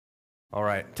All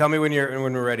right. Tell me when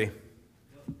we're ready.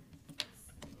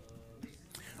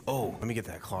 Oh, let me get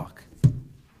that clock.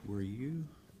 Were you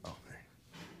Oh,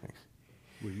 thanks.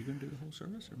 going to do the whole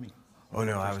service or me? Oh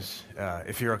no, I was.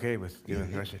 If you're okay with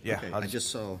doing the rest of it, yeah. Okay, I just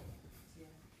saw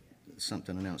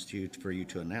something announced for you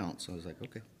to announce. So I was like,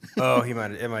 okay. Oh, it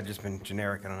might have just been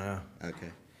generic. I don't know.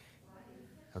 Okay.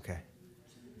 Okay.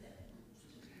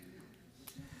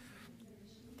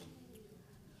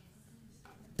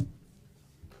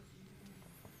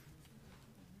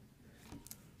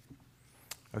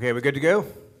 Okay, we good to go?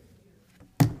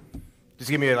 Just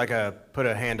give me put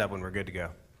a hand up when we're good to go.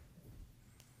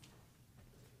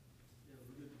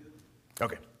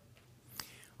 Okay.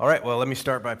 All right, well, let me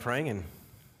start by praying and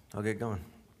I'll get going.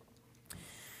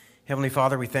 Heavenly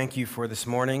Father, we thank you for this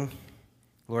morning.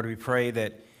 Lord, we pray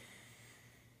that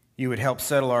you would help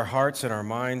settle our hearts and our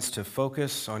minds to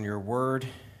focus on your word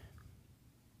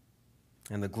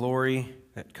and the glory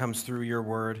that comes through your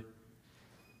word.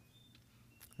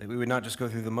 That we would not just go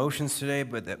through the motions today,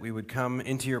 but that we would come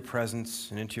into your presence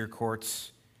and into your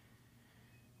courts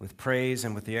with praise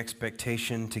and with the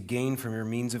expectation to gain from your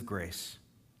means of grace.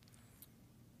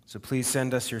 So please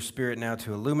send us your Spirit now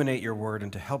to illuminate your word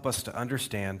and to help us to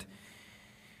understand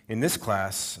in this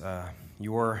class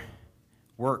your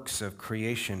works of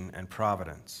creation and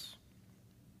providence.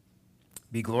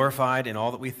 Be glorified in all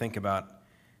that we think about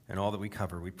and all that we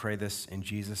cover. We pray this in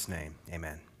Jesus' name.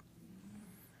 Amen.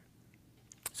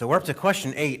 So we're up to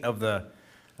question 8 of the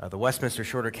Westminster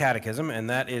Shorter Catechism, and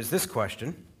that is this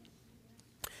question: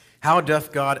 how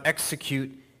doth God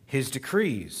execute his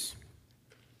decrees?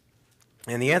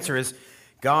 And the answer is,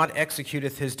 God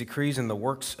executeth his decrees in the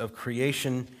works of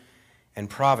creation and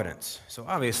providence. So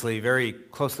obviously very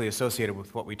closely associated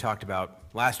with what we talked about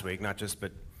last week, not just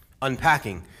but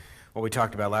unpacking what we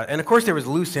talked about last. And of course there was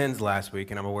loose ends last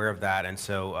week, and I'm aware of that, and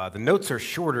so the notes are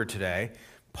shorter today,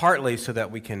 partly so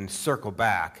that we can circle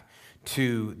back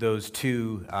to those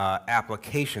two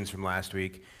applications from last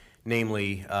week,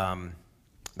 namely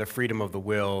the freedom of the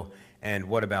will and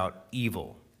what about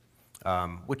evil,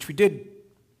 which we did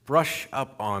brush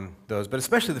up on those, but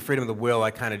especially the freedom of the will,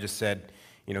 I kind of just said,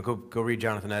 go read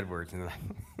Jonathan Edwards, and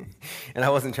I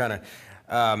wasn't trying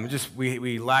to,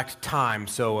 we lacked time,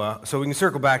 so we can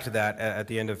circle back to that at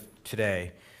the end of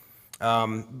today.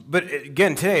 But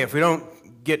again, today, if we don't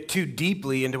get too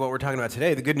deeply into what we're talking about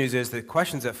today, the good news is the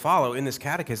questions that follow in this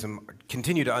catechism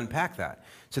continue to unpack that.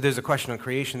 So there's a question on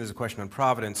creation, there's a question on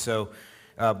providence, so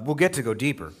we'll get to go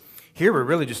deeper. Here we're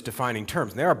really just defining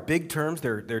terms. And they are big terms,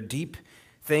 they're deep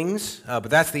things, but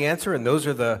that's the answer, and those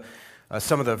are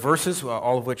some of the verses,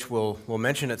 all of which we'll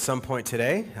mention at some point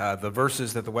today, the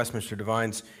verses that the Westminster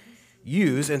Divines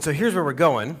use. And so here's where we're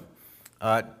going,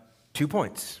 2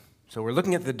 points. So we're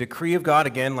looking at the decree of God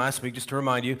again last week, just to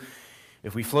remind you.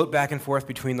 If we float back and forth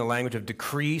between the language of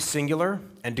decree singular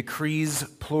and decrees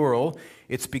plural,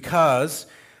 it's because,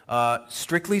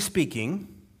 strictly speaking,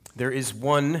 there is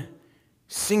one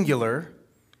singular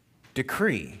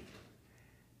decree.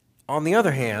 On the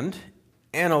other hand,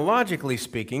 analogically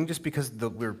speaking, just because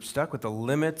we're stuck with the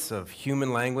limits of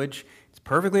human language, it's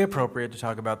perfectly appropriate to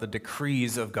talk about the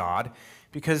decrees of God,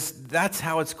 because that's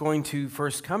how it's going to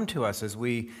first come to us as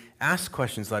we ask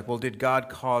questions like, well, did God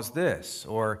cause this?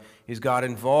 Or is God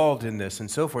involved in this? And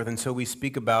so forth. And so we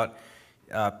speak about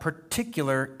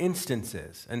particular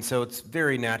instances. And so it's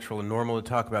very natural and normal to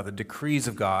talk about the decrees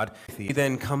of God. We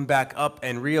then come back up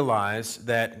and realize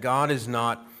that God is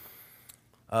not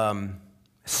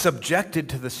subjected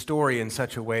to the story in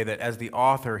such a way that as the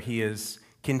author, he is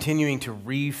continuing to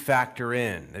refactor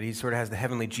in, that he sort of has the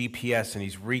heavenly GPS and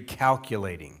he's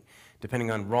recalculating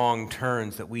depending on wrong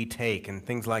turns that we take and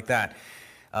things like that.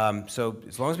 So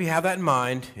as long as we have that in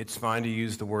mind, it's fine to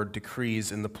use the word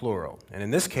decrees in the plural. And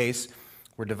in this case,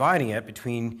 we're dividing it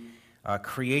between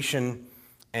creation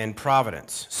and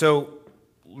providence. So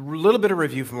a little bit of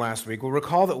review from last week. We'll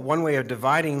recall that one way of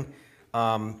dividing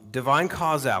divine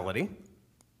causality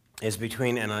is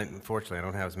between, and unfortunately I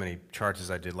don't have as many charts as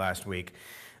I did last week,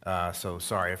 so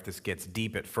sorry if this gets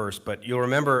deep at first, but you'll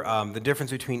remember the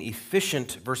difference between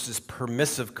efficient versus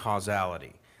permissive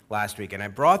causality last week, and I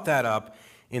brought that up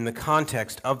in the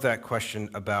context of that question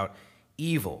about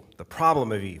evil, the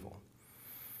problem of evil.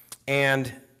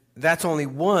 And that's only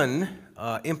one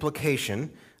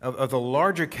implication of the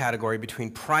larger category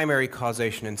between primary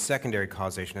causation and secondary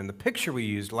causation, and the picture we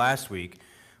used last week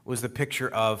was the picture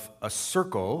of a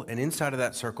circle, and inside of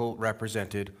that circle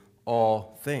represented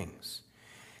all things.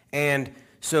 And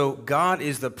so God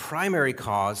is the primary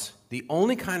cause. The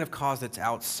only kind of cause that's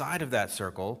outside of that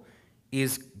circle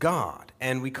is God,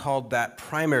 and we called that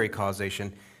primary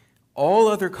causation. All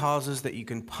other causes that you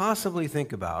can possibly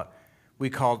think about, we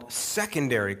called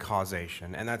secondary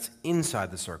causation, and that's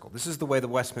inside the circle. This is the way the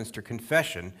Westminster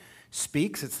Confession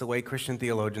speaks. It's the way Christian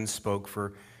theologians spoke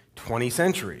for 20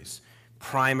 centuries.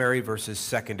 Primary versus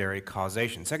secondary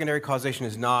causation. Secondary causation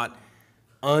is not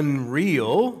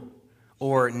unreal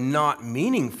or not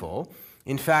meaningful.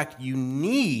 In fact, you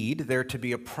need there to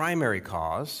be a primary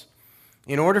cause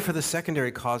in order for the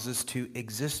secondary causes to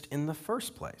exist in the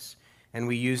first place. And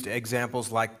we used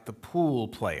examples like the pool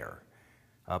player,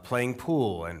 playing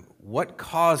pool, and what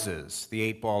causes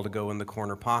the 8-ball to go in the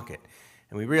corner pocket.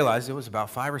 And we realized it was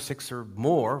about 5 or 6 or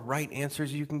more right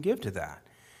answers you can give to that.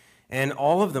 And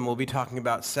all of them will be talking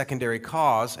about secondary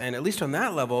cause, and at least on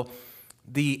that level,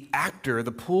 the actor,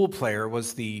 the pool player,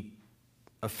 was the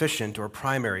efficient or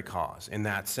primary cause in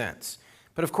that sense.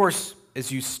 But of course, as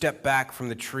you step back from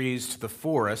the trees to the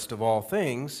forest of all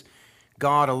things,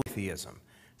 God, theism,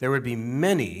 there would be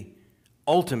many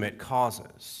ultimate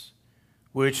causes,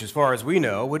 which, as far as we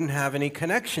know, wouldn't have any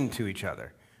connection to each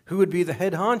other. Who would be the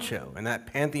head honcho in that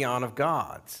pantheon of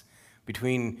gods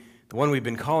between the one we've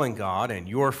been calling God and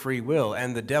your free will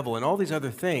and the devil and all these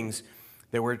other things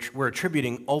that we're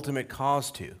attributing ultimate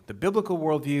cause to? The biblical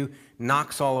worldview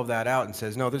knocks all of that out and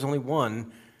says, no, there's only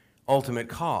one ultimate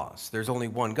cause. There's only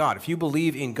one God. If you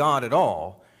believe in God at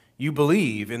all, you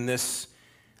believe in this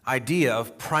idea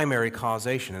of primary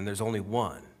causation, and there's only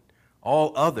one.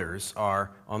 All others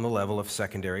are on the level of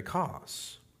secondary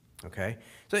cause. Okay?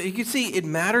 So you can see it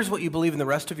matters what you believe in the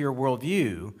rest of your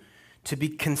worldview to be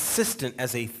consistent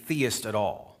as a theist at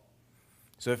all.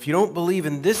 So if you don't believe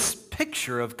in this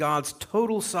picture of God's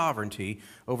total sovereignty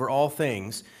over all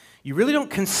things, you really don't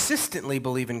consistently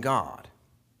believe in God.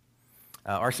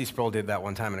 R.C. Sproul did that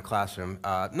one time in a classroom,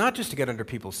 not just to get under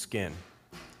people's skin,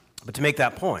 but to make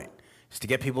that point, just to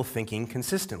get people thinking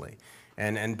consistently.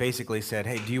 And basically said,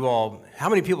 hey, how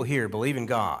many people here believe in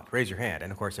God? Raise your hand.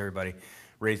 And of course, everybody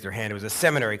raised their hand. It was a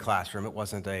seminary classroom. It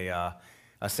wasn't a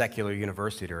secular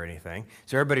university or anything.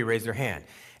 So everybody raised their hand.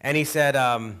 And he said,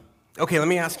 okay, let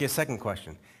me ask you a second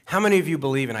question. How many of you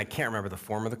believe, and I can't remember the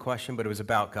form of the question, but it was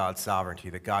about God's sovereignty,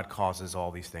 that God causes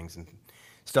all these things and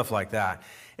stuff like that.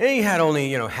 And he had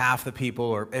only, half the people,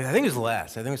 or I think it was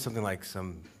less. I think it was something like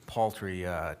some paltry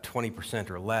 20%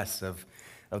 or less of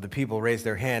the people raised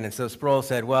their hand. And so Sproul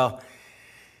said, well,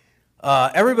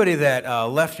 everybody that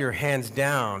left your hands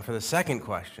down for the second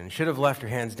question should have left your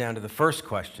hands down to the first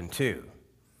question too.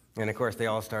 And of course, they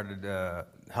all started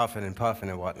huffing and puffing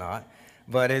and whatnot.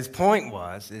 But his point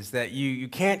is that you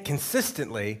can't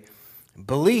consistently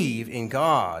believe in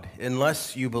God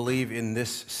unless you believe in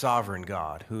this sovereign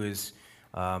God who is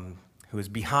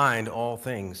behind all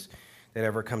things that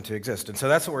ever come to exist. And so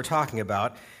that's what we're talking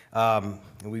about.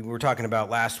 We were talking about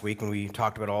last week when we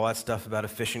talked about all that stuff about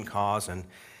efficient cause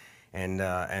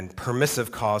and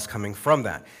permissive cause coming from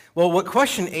that. Well, what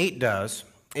question 8 does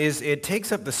is it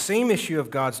takes up the same issue of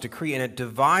God's decree and it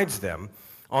divides them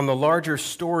on the larger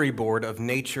storyboard of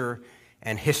nature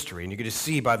and history. And you can just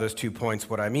see by those 2 points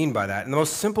what I mean by that. And the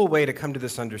most simple way to come to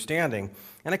this understanding,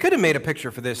 and I could have made a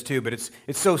picture for this too, but it's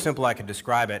so simple I could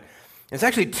describe it. It's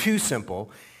actually too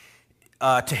simple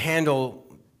to handle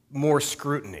more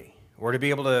scrutiny or to be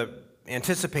able to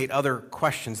anticipate other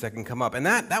questions that can come up. And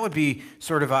that would be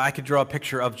sort of, I could draw a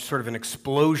picture of sort of an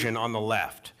explosion on the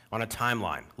left on a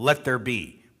timeline. Let there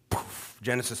be. Poof,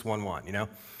 Genesis 1:1,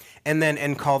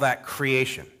 and call that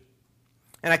creation.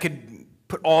 And I could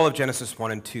put all of Genesis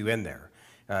 1 and 2 in there.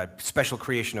 Special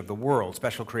creation of the world,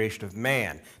 special creation of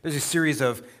man. There's a series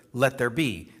of let there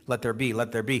be, let there be,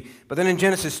 let there be. But then in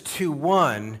Genesis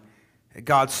 2:1,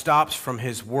 God stops from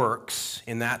his works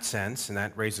in that sense, and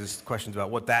that raises questions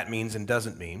about what that means and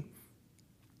doesn't mean.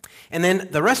 And then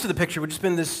the rest of the picture would just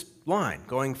been this line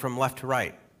going from left to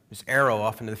right, this arrow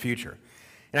off into the future.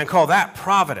 And I call that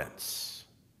providence.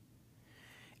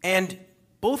 And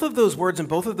both of those words and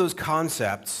both of those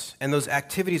concepts and those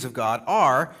activities of God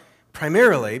are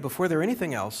primarily, before they're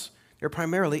anything else, they're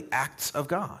primarily acts of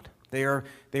God. They are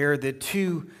the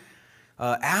two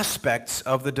aspects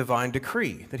of the divine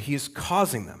decree, that he is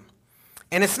causing them.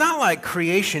 And it's not like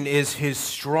creation is his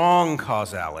strong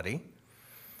causality,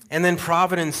 and then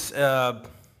providence,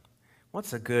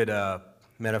 what's a good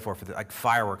metaphor for that? Like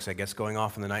fireworks, I guess, going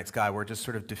off in the night sky where it just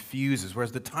sort of diffuses,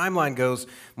 whereas the timeline goes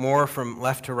more from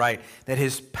left to right, that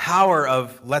his power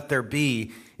of let there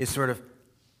be is sort of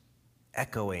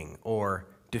echoing or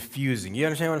diffusing. You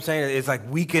understand what I'm saying? It's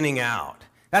like weakening out.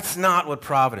 That's not what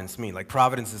providence means. Like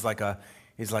providence is like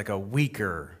a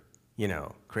weaker,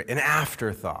 an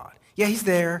afterthought. Yeah, he's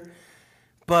there,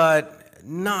 but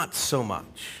not so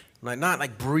much. Not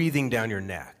like breathing down your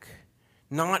neck.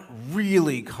 not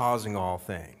really causing all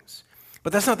things.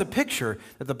 But that's not the picture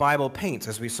that the Bible paints,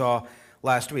 as we saw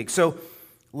last week. So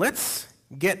let's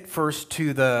get first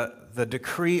to the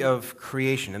decree of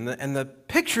creation. And the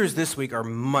pictures this week are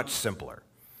much simpler.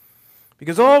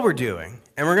 Because all we're doing,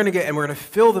 and we're going to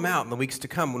fill them out in the weeks to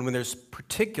come when there's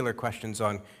particular questions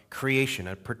on creation,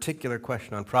 a particular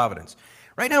question on providence.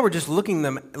 Right now we're just looking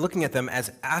at them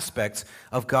as aspects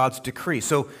of God's decree.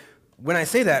 So when I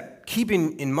say that, keep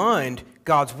in mind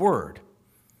God's word.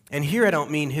 And here I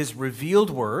don't mean his revealed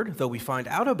word, though we find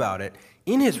out about it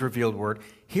in his revealed word.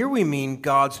 Here we mean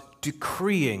God's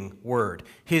decreeing word,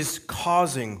 his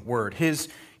causing word, his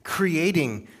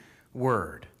creating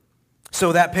word.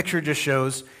 So that picture just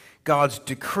shows God's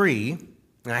decree,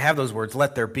 and I have those words,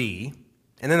 let there be,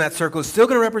 and then that circle is still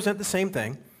going to represent the same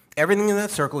thing. Everything in that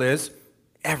circle is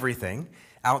everything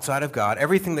outside of God,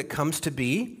 everything that comes to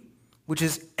be, which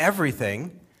is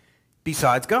everything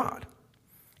besides God.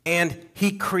 And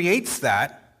he creates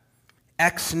that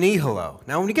ex nihilo.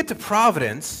 Now, when you get to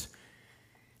providence,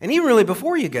 and even really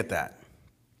before you get that,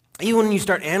 even when you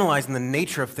start analyzing the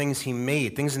nature of things he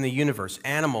made, things in the universe,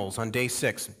 animals on day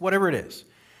 6, whatever it is,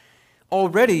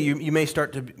 already you may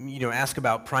start to ask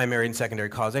about primary and secondary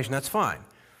causation. That's fine.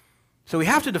 So we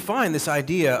have to define this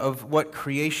idea of what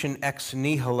creation ex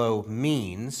nihilo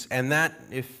means, and that,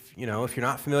 if you're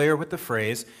not familiar with the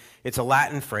phrase, it's a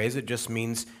Latin phrase. It just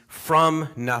means from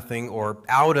nothing or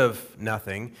out of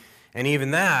nothing, and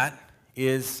even that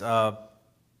is,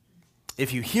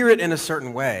 if you hear it in a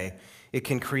certain way, it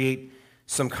can create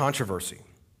some controversy.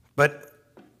 But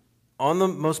on the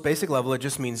most basic level, it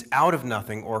just means out of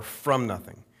nothing or from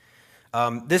nothing.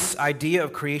 This idea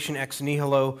of creation ex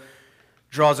nihilo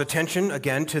draws attention,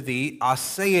 again, to the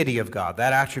aseity of God,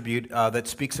 that attribute that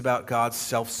speaks about God's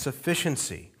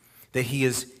self-sufficiency, that he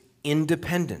is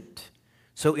independent.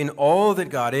 So in all that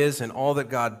God is and all that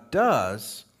God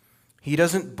does, he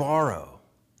doesn't borrow.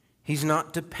 He's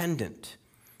not dependent.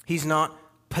 He's not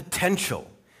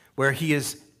potential, where he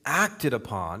is acted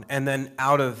upon, and then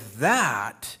out of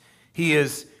that, he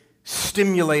is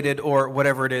stimulated or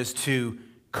whatever it is to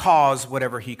cause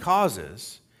whatever he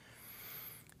causes.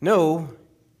 No,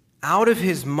 out of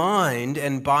his mind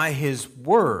and by his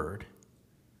word,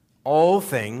 all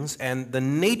things and the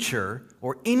nature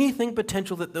or anything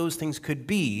potential that those things could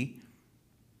be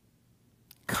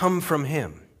come from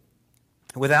him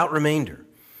without remainder.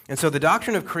 And so the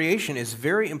doctrine of creation is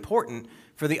very important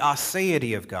for the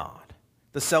aseity of God,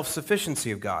 the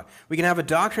self-sufficiency of God. We can have a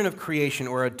doctrine of creation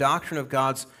or a doctrine of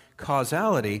God's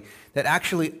causality that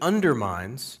actually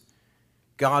undermines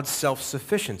God's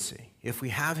self-sufficiency if we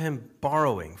have him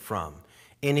borrowing from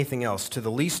anything else to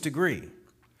the least degree.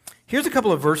 Here's a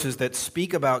couple of verses that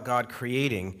speak about God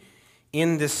creating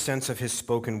in this sense of his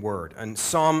spoken word. In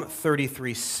Psalm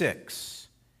 33:6,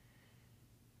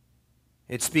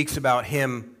 it speaks about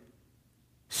him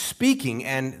speaking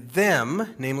and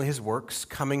them, namely his works,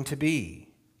 coming to be.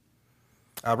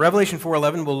 Revelation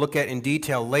 4:11 we'll look at in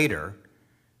detail later,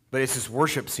 but it's this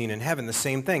worship scene in heaven, the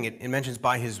same thing. It mentions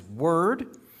by his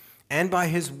word and by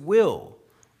his will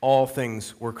all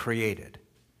things were created.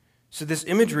 So this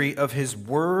imagery of his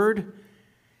word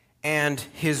and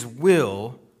his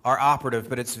will are operative,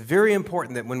 but it's very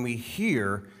important that when we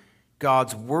hear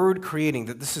God's word creating,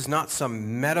 that this is not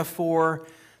some metaphor.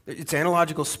 It's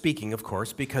analogical speaking, of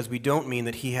course, because we don't mean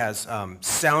that he has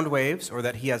sound waves or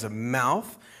that he has a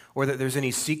mouth or that there's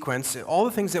any sequence. All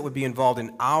the things that would be involved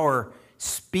in our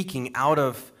speaking out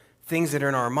of things that are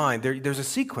in our mind, there's a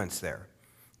sequence there.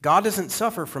 God doesn't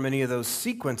suffer from any of those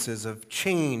sequences of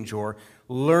change or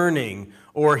learning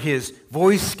or his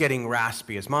voice getting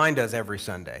raspy, as mine does every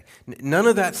Sunday. None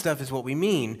of that stuff is what we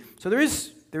mean. So there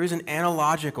is an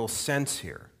analogical sense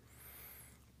here.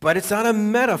 But it's not a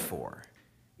metaphor.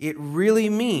 It really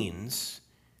means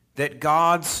that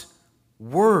God's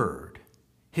word,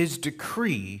 his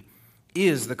decree,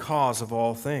 is the cause of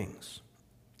all things.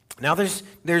 Now there's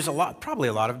probably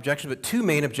a lot of objections, but two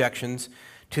main objections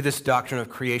to this doctrine of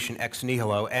creation ex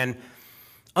nihilo, and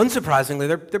unsurprisingly,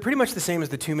 they're pretty much the same as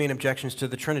the two main objections to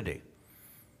the Trinity.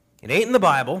 It ain't in the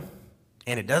Bible,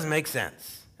 and it doesn't make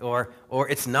sense, or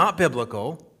it's not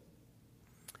biblical,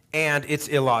 and it's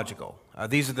illogical.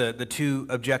 These are the two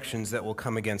objections that will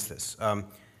come against this.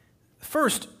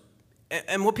 First,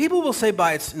 and what people will say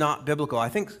by it's not biblical, I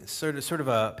think sort of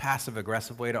a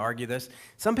passive-aggressive way to argue this.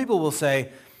 Some people will say,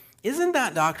 isn't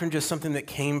that doctrine just something that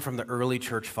came from the early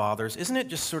church fathers? Isn't it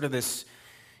just sort of this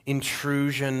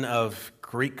intrusion of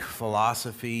Greek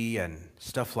philosophy and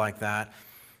stuff like that?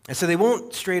 And so they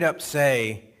won't straight up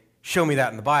say, show me that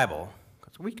in the Bible,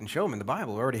 because we can show them in the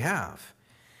Bible, we already have.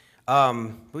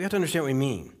 But we have to understand what we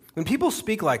mean. When people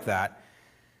speak like that,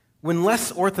 when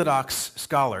less orthodox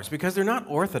scholars, because they're not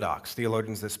orthodox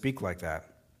theologians that speak like that,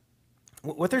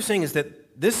 what they're saying is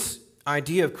that this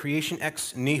idea of creation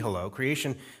ex nihilo,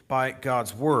 creation by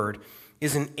God's word,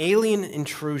 is an alien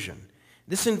intrusion.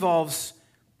 This involves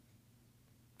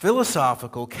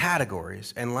philosophical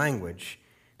categories and language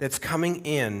that's coming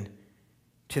in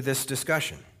to this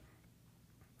discussion.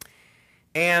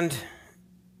 And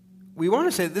we want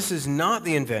to say that this is not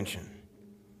the invention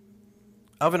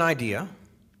of an idea.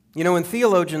 You know, when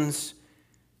theologians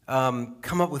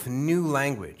come up with new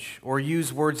language or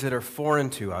use words that are foreign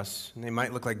to us, and they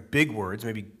might look like big words,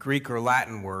 maybe Greek or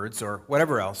Latin words or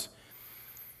whatever else,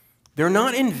 they're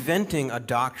not inventing a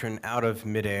doctrine out of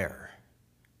midair.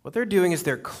 What they're doing is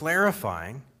they're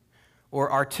clarifying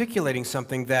or articulating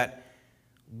something that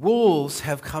wolves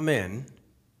have come in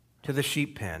to the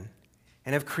sheep pen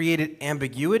and have created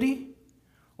ambiguity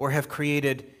or have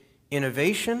created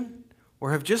innovation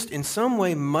or have just in some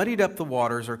way muddied up the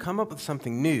waters or come up with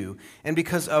something new. And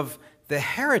because of the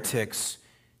heretics'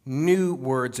 new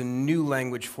words and new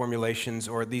language formulations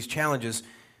or these challenges,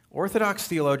 Orthodox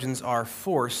theologians are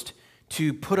forced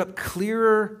to put up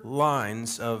clearer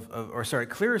lines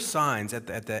clearer signs at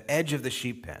the edge of the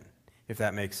sheep pen, if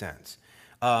that makes sense.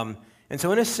 And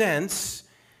so in a sense,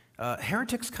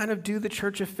 heretics kind of do the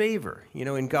church a favor. You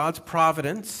know, in God's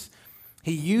providence,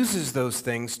 he uses those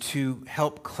things to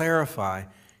help clarify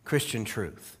Christian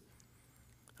truth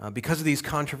because of these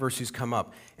controversies come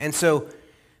up. And so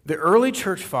the early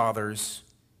church fathers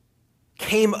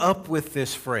came up with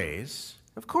this phrase.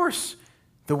 Of course,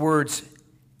 the words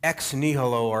ex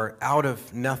nihilo, or out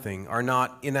of nothing, are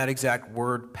not in that exact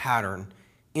word pattern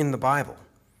in the Bible.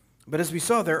 But as we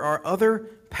saw, there are other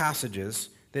passages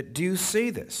that do say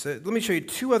this. Let me show you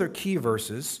two other key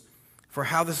verses for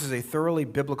how this is a thoroughly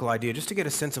biblical idea, just to get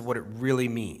a sense of what it really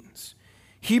means.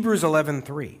 Hebrews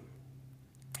 11:3.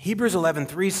 Hebrews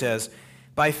 11:3 says,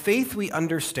 "By faith we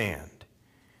understand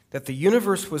that the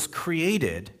universe was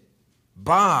created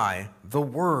by the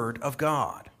word of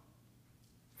God,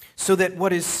 so that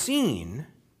what is seen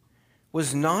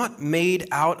was not made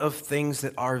out of things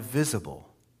that are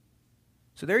visible."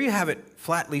 So there you have it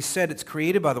flatly said, it's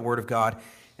created by the word of God.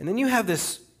 And then you have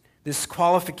this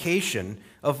qualification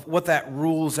of what that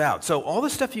rules out. So all the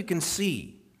stuff you can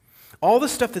see, all the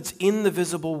stuff that's in the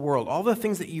visible world, all the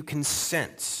things that you can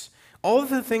sense, all of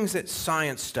the things that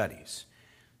science studies,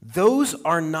 those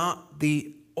are not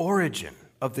the origin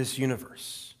of this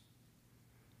universe.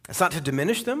 It's not to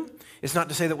diminish them. It's not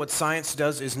to say that what science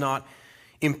does is not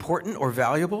important or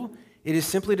valuable. It is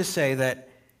simply to say that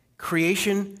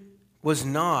creation was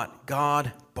not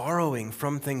God borrowing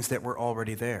from things that were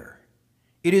already there.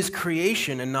 It is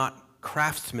creation and not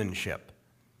craftsmanship.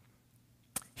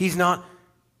 He's not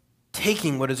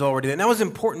taking what is already there. And that was an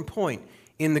important point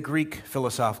in the Greek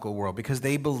philosophical world because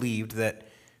they believed that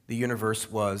the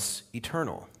universe was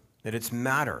eternal, that its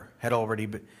matter had already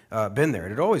been there. It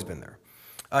had always been there.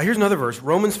 Here's another verse,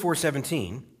 Romans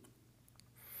 4:17,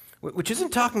 which isn't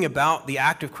talking about the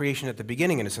act of creation at the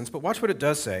beginning in a sense, but watch what it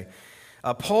does say.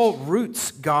 Paul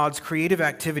roots God's creative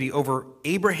activity over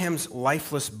Abraham's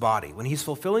lifeless body. When he's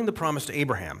fulfilling the promise to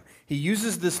Abraham, he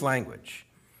uses this language.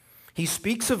 He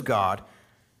speaks of God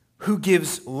who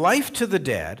gives life to the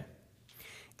dead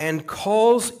and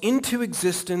calls into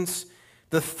existence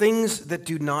the things that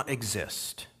do not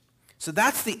exist. So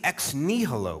that's the ex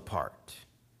nihilo part.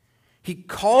 He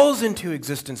calls into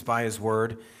existence by his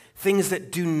word things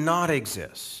that do not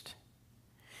exist.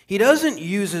 He doesn't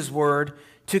use his word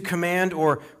to command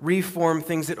or reform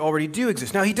things that already do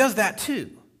exist. Now, he does that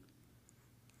too.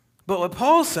 But what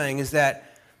Paul's saying is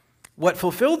that what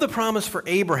fulfilled the promise for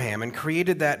Abraham and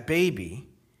created that baby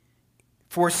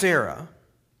for Sarah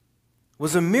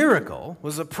was a miracle,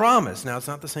 was a promise. Now, it's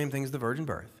not the same thing as the virgin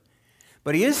birth.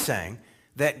 But he is saying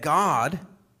that God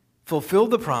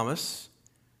fulfilled the promise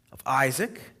of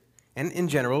Isaac and, in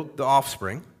general, the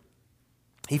offspring.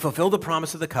 He fulfilled the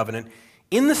promise of the covenant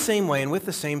in the same way and with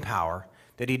the same power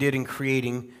that he did in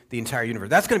creating the entire universe.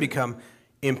 That's going to become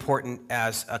important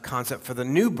as a concept for the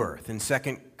new birth in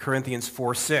 2 Corinthians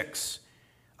 4:6.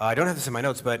 I don't have this in my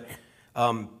notes, but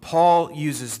Paul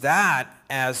uses that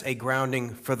as a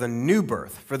grounding for the new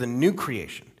birth, for the new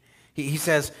creation. He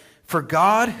says, "For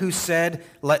God who said,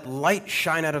 'Let light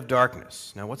shine out of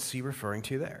darkness.'" Now, what's he referring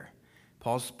to there?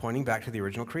 Paul's pointing back to the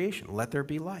original creation. Let there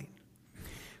be light.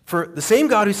 "For the same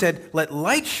God who said, 'Let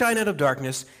light shine out of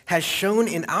darkness,' has shone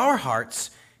in our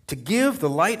hearts to give the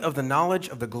light of the knowledge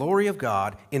of the glory of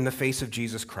God in the face of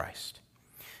Jesus Christ."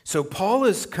 So Paul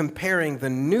is comparing the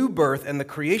new birth and the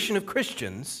creation of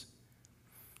Christians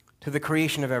to the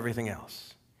creation of everything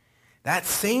else. That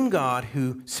same God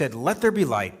who said, "Let there be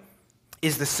light,"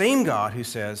 is the same God who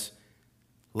says,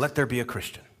 "Let there be a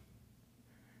Christian.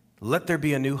 Let there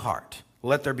be a new heart.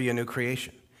 Let there be a new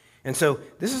creation." And so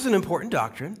this is an important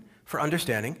doctrine for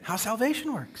understanding how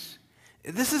salvation works.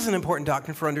 This is an important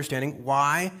doctrine for understanding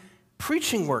why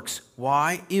preaching works,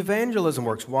 why evangelism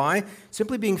works, why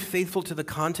simply being faithful to the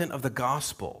content of the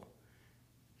gospel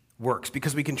works,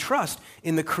 because we can trust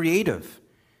in the creative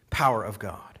power of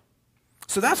God.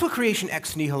 So that's what creation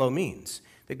ex nihilo means,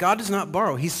 that God does not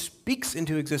borrow. He speaks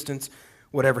into existence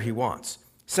whatever he wants.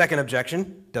 Second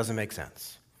objection, doesn't make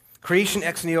sense. Creation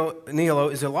ex nihilo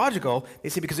is illogical, they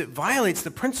say, because it violates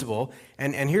the principle,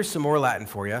 and here's some more Latin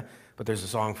for you, but there's a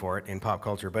song for it in pop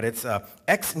culture, but it's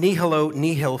ex nihilo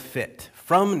nihil fit.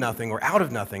 From nothing or out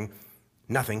of nothing,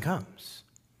 nothing comes.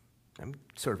 I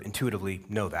sort of intuitively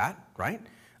know that, right?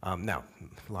 Now,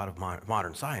 a lot of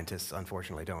modern scientists,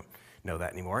 unfortunately, don't know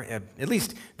that anymore, at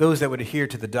least those that would adhere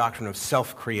to the doctrine of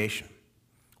self-creation.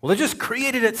 Well, it just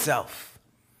created itself.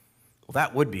 Well,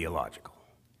 that would be illogical,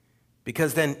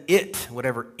 because then it,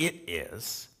 whatever it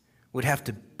is, would have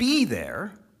to be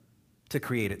there to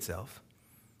create itself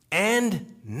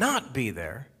and not be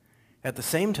there at the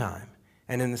same time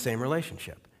and in the same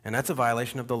relationship. And that's a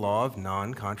violation of the law of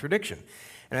non-contradiction.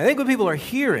 And I think what people are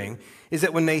hearing is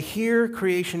that when they hear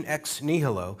creation ex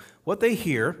nihilo, what they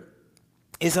hear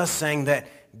is us saying that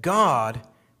God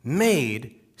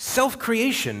made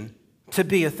self-creation to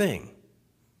be a thing.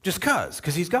 Just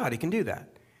because he's God, he can do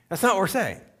that. That's not what we're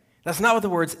saying. That's not what the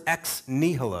words ex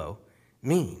nihilo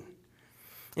mean.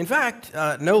 In fact,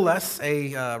 no less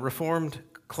a Reformed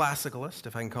classicalist,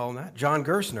 if I can call him that, John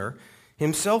Gerstner,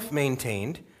 himself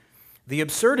maintained the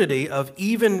absurdity of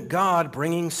even God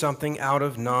bringing something out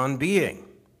of non-being.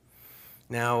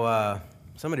 Now,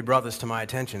 somebody brought this to my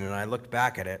attention, and I looked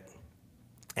back at it,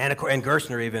 and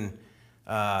Gerstner even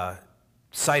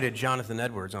cited Jonathan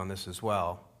Edwards on this as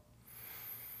well.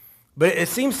 But it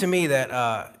seems to me that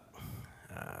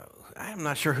I'm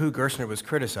not sure who Gerstner was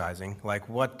criticizing, like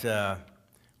what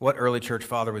early church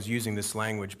father was using this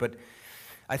language, but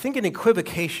I think an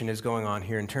equivocation is going on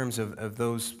here in terms of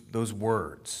those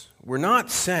words. We're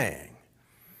not saying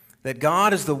that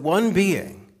God is the one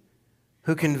being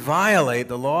who can violate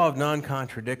the law of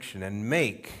non-contradiction and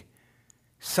make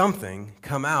something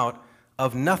come out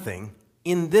of nothing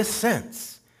in this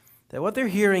sense. That what they're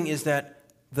hearing is that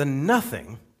the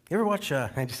nothing, you ever watch,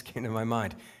 I just came to my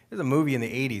mind, there's a movie in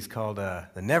the 80s called The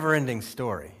Never-Ending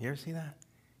Story. You ever see that?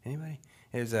 Anybody?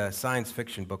 It was a science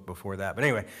fiction book before that. But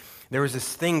anyway, there was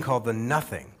this thing called the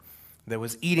nothing that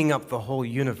was eating up the whole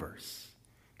universe.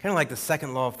 Kind of like the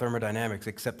second law of thermodynamics,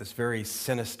 except this very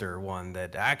sinister one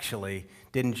that actually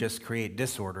didn't just create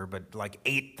disorder, but like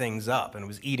ate things up and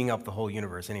was eating up the whole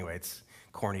universe. Anyway, it's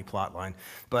a corny plot line.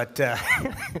 But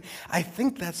I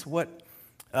think that's what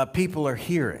people are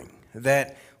hearing,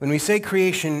 that when we say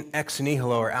creation ex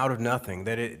nihilo, or out of nothing,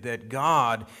 that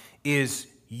God is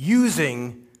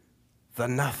using the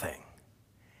nothing.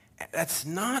 That's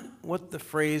not what the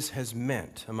phrase has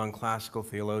meant among classical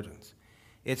theologians.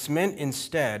 It's meant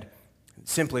instead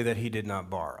simply that he did not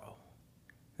borrow,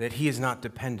 that he is not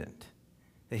dependent,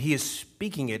 that he is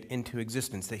speaking it into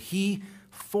existence, that he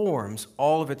forms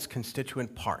all of its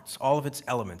constituent parts, all of its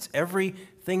elements.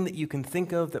 Everything that you can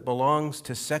think of that belongs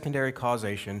to secondary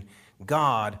causation,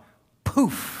 God,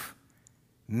 poof,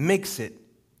 makes it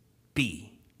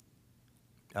be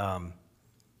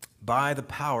by the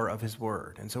power of his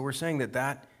word. And so we're saying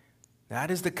that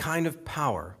is the kind of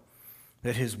power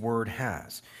that his word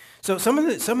has. So some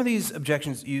of these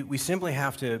objections, we simply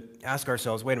have to ask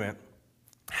ourselves, wait a minute,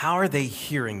 how are they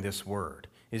hearing this word?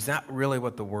 Is that really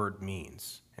what the word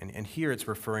means? And here it's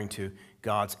referring to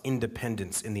God's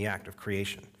independence in the act of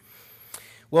creation.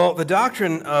 Well, the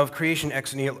doctrine of creation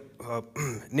ex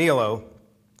nihilo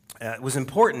was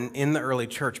important in the early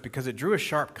church because it drew a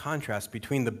sharp contrast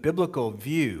between the biblical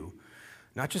view,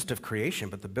 not just of creation,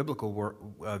 but the biblical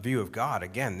view of God.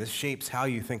 Again, this shapes how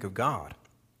you think of God.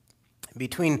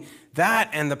 Between that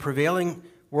and the prevailing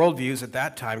worldviews at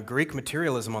that time, Greek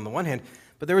materialism on the one hand,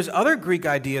 but there was other Greek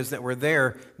ideas that were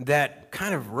there that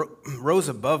kind of rose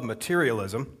above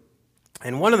materialism,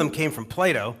 and one of them came from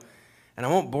Plato, and I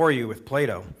won't bore you with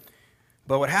Plato,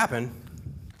 but what happened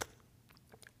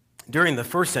during the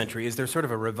first century is there's sort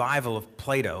of a revival of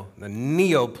Plato, the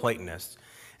Neoplatonists,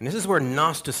 and this is where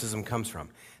Gnosticism comes from.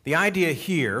 The idea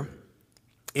here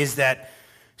is that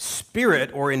spirit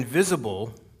or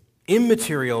invisible,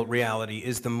 immaterial reality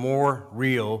is the more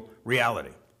real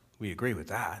reality. We agree with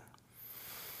that.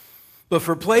 But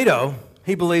for Plato,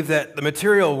 he believed that the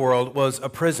material world was a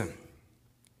prison.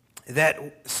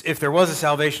 that if there was a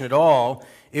salvation at all,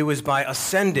 it was by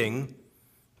ascending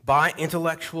by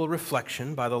intellectual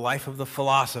reflection, by the life of the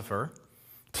philosopher,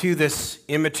 to this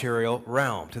immaterial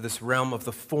realm, to this realm of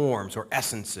the forms or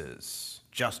essences,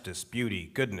 justice, beauty,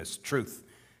 goodness, truth,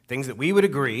 things that we would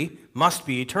agree must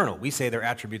be eternal. We say they're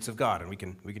attributes of God, and we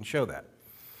can show that.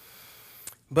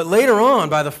 But later on,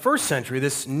 by the first century,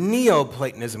 this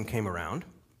Neoplatonism came around.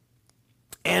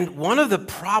 And one of the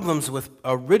problems with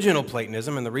original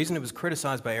Platonism, and the reason it was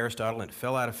criticized by Aristotle and it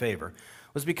fell out of favor,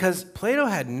 was because Plato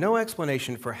had no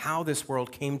explanation for how this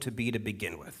world came to be to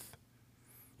begin with.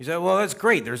 He said, well, that's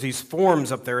great. There's these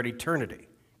forms up there at eternity.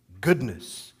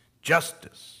 Goodness,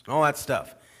 justice, and all that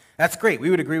stuff. That's great.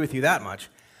 We would agree with you that much.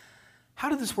 How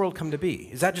did this world come to be?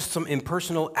 Is that just some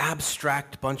impersonal,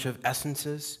 abstract bunch of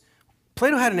essences?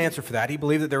 Plato had an answer for that. He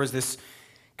believed that there was this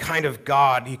kind of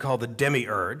God he called the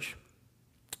demiurge,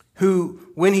 who,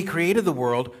 when he created the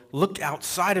world, looked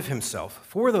outside of himself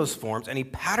for those forms, and he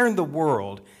patterned the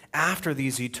world after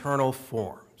these eternal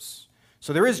forms.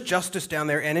 So there is justice down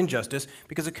there and injustice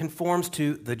because it conforms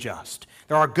to the just.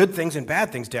 There are good things and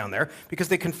bad things down there because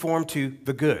they conform to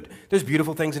the good. There's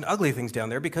beautiful things and ugly things down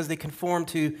there because they conform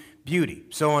to beauty,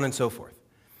 so on and so forth.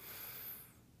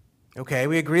 Okay,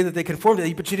 we agree that they conform to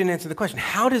that, but you didn't answer the question.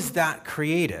 How does that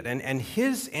create it? And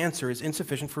his answer is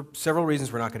insufficient for several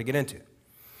reasons we're not going to get into.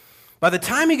 By the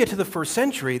time you get to the first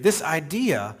century, this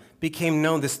idea became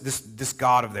known, this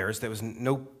God of theirs. There was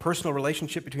no personal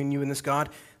relationship between you and this God.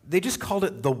 They just called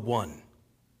it the One.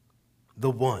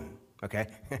 The One, okay?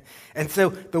 And so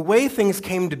the way things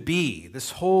came to be,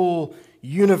 this whole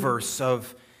universe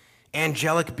of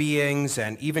angelic beings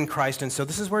and even Christ, and so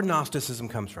this is where Gnosticism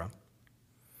comes from,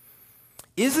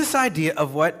 is this idea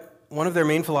of what one of their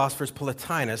main philosophers,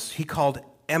 Plotinus, he called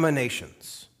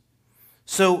emanations.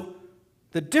 So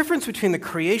the difference between the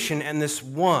creation and this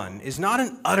one is not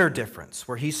an utter difference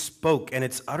where he spoke and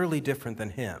it's utterly different than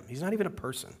him. He's not even a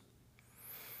person.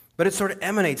 But it sort of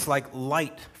emanates like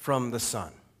light from the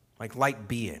sun, like light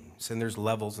beings, and there's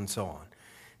levels and so on,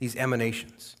 these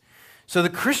emanations. So the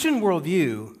Christian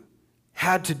worldview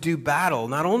had to do battle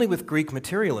not only with Greek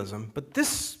materialism, but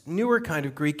this newer kind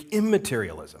of Greek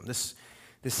immaterialism, this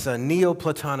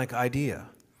Neoplatonic idea.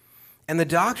 And the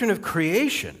doctrine of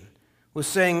creation was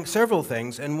saying several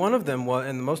things, and one of them was,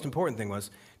 and the most important thing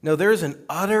was, no, there's an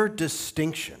utter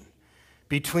distinction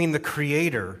between the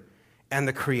creator and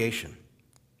the creation.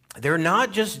 They're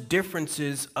not just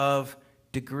differences of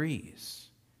degrees,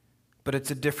 but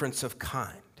it's a difference of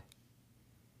kind.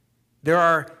 There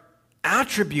are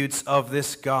attributes of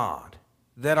this God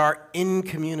that are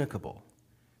incommunicable,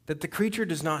 that the creature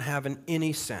does not have in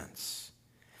any sense.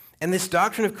 And this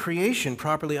doctrine of creation,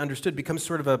 properly understood, becomes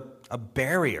sort of a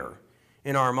barrier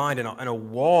in our mind and a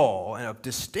wall and a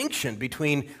distinction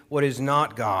between what is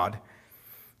not God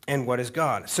and what is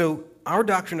God. So our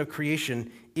doctrine of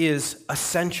creation is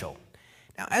essential.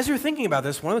 Now, as you're thinking about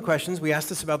this, one of the questions, we asked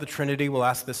this about the Trinity, we'll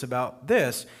ask this about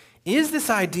this, is this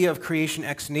idea of creation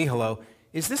ex nihilo,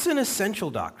 is this an essential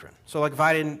doctrine? So like if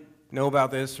I didn't know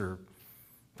about this, or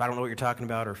if I don't know what you're talking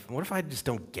about, or what if I just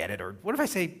don't get it, or what if I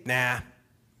say, nah,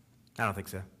 I don't think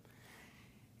so.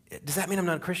 Does that mean I'm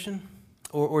not a Christian?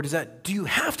 Or do you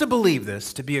have to believe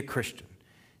this to be a Christian?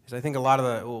 Because I think a lot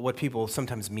of what people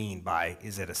sometimes mean by,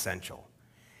 is it essential?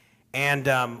 And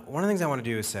one of the things I want to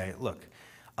do is say, look,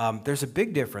 there's a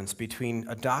big difference between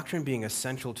a doctrine being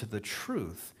essential to the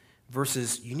truth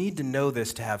versus you need to know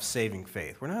this to have saving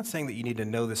faith. We're not saying that you need to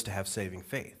know this to have saving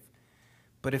faith.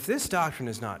 But if this doctrine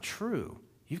is not true,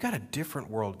 you've got a different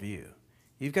worldview.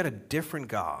 You've got a different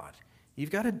God.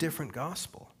 You've got a different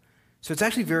gospel. So it's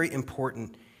actually very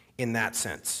important in that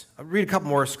sense. I'll read a couple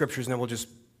more scriptures and then we'll just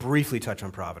briefly touch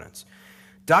on providence.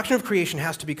 Doctrine of creation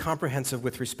has to be comprehensive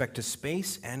with respect to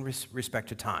space and respect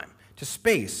to time. To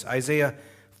space, Isaiah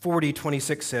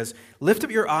 40:26 says, "Lift up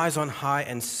your eyes on high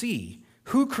and see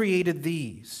who created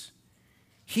these.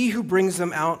 He who brings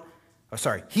out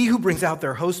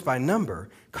their host by number,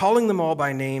 calling them all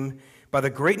by name, by the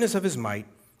greatness of his might,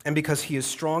 and because he is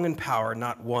strong in power,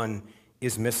 not one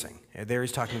is missing." And there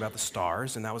he's talking about the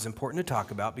stars, and that was important to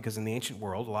talk about because in the ancient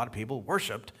world, a lot of people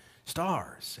worshipped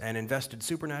stars and invested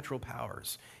supernatural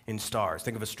powers in stars.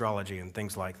 Think of astrology and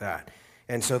things like that.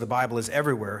 And so the Bible is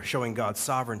everywhere showing God's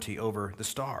sovereignty over the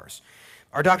stars.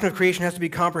 Our doctrine of creation has to be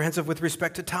comprehensive with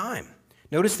respect to time.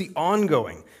 Notice the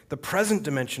ongoing, the present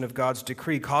dimension of God's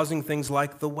decree causing things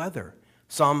like the weather.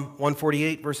 Psalm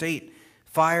 148, verse 8,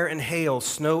 "Fire and hail,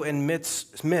 snow and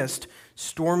mist,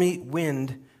 stormy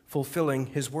wind, fulfilling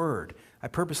his word." I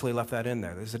purposely left that in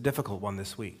there. There's a difficult one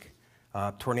this week.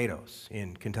 Tornadoes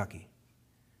in Kentucky.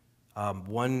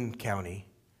 One county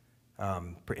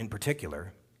in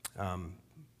particular,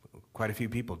 quite a few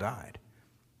people died.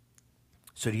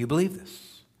 So do you believe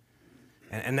this?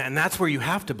 And that's where you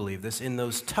have to believe this, in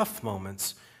those tough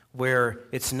moments where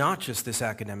it's not just this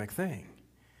academic thing.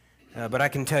 But I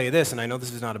can tell you this, and I know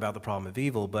this is not about the problem of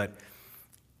evil, but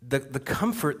the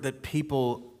comfort that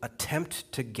people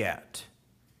attempt to get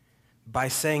by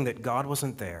saying that God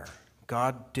wasn't there,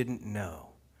 God didn't know,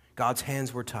 God's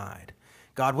hands were tied,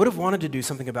 God would have wanted to do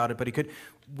something about it, but he could.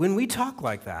 When we talk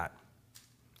like that,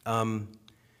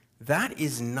 that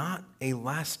is not a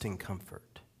lasting comfort.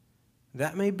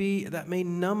 That may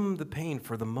numb the pain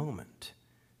for the moment.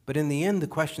 But in the end, the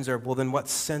questions are, well, then what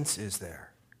sense is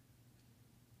there?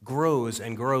 Grows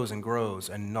and grows and grows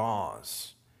and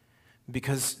gnaws,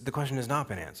 because the question has not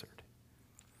been answered.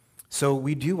 So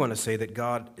we do want to say that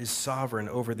God is sovereign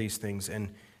over these things and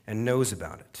knows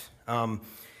about it.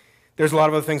 There's a lot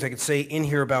of other things I could say in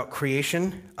here about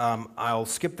creation. I'll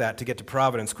skip that to get to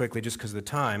providence quickly just because of the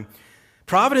time.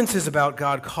 Providence is about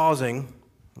God causing,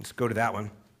 let's go to that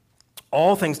one,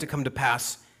 all things to come to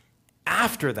pass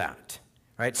after that,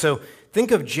 right? So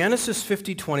think of Genesis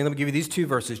 50:20. Let me give you these two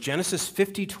verses. Genesis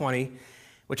 50:20,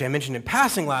 which I mentioned in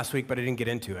passing last week, but I didn't get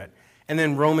into it. And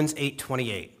then Romans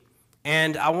 8:28.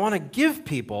 And I want to give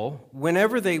people,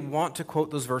 whenever they want to quote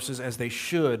those verses as they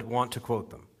should want to quote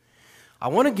them, I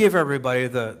want to give everybody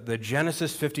the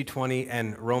Genesis 50:20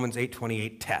 and Romans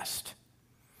 8:28 test.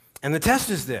 And the test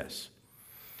is this.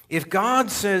 If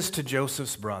God says to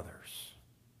Joseph's brothers,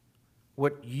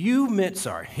 what you meant,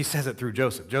 he says it through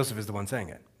Joseph. Joseph is the one saying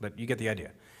it, but you get the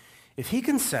idea. If he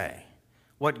can say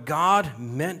what God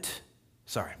meant,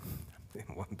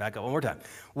 back up one more time.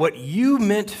 What you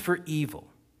meant for evil,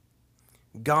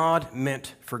 God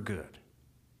meant for good.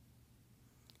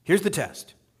 Here's the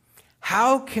test.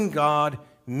 How can God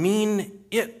mean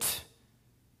it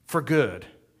for good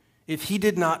if he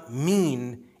did not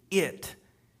mean it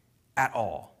at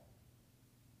all?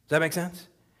 Does that make sense?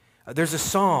 There's a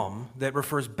psalm that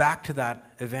refers back to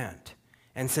that event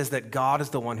and says that God is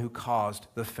the one who caused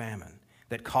the famine,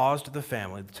 that caused the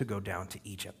family to go down to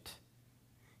Egypt.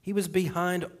 He was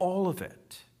behind all of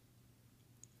it.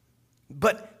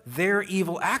 But their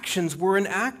evil actions were an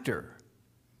actor.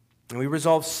 And we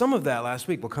resolved some of that last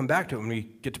week. We'll come back to it when we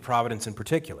get to providence in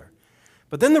particular.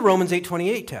 But then the Romans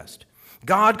 8:28 test.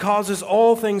 God causes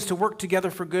all things to work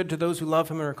together for good to those who love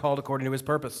him and are called according to his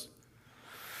purpose.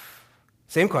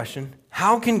 Same question.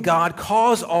 How can God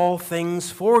cause all things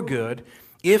for good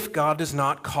if God does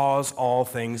not cause all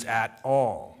things at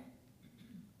all?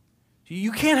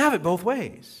 You can't have it both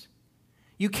ways.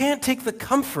 You can't take the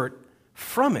comfort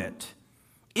from it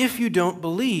if you don't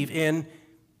believe in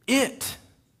it.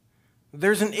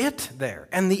 There's an it there.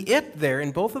 And the it there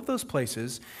in both of those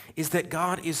places is that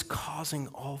God is causing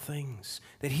all things,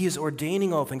 that he is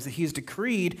ordaining all things, that he has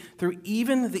decreed through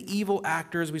even the evil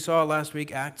actors we saw last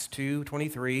week, Acts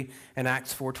 2:23 and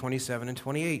Acts 4:27 and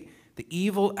 28. The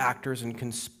evil actors and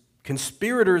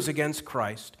conspirators against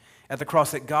Christ at the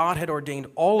cross, that God had ordained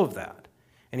all of that.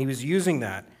 And he was using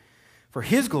that for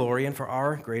his glory and for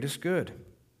our greatest good.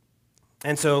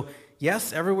 And so,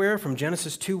 yes, everywhere from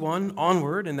Genesis 2:1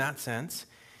 onward in that sense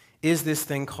is this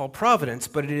thing called providence,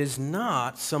 but it is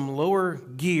not some lower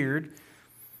geared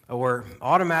or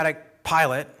automatic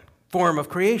pilot form of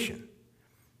creation.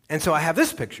 And so I have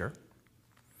this picture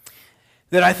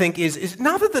that I think is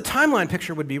not that the timeline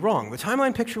picture would be wrong. The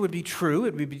timeline picture would be true.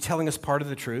 It would be telling us part of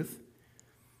the truth.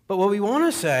 But what we want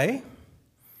to say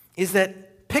is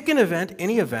that pick an event,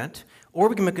 any event, or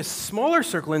we can make a smaller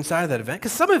circle inside of that event,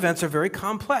 because some events are very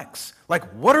complex. Like,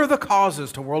 what are the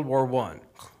causes to World War I?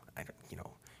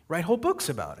 Write whole books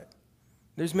about it.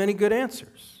 There's many good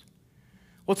answers.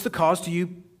 What's the cause to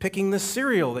you picking the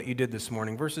cereal that you did this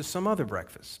morning versus some other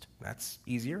breakfast? That's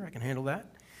easier. I can handle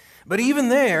that. But even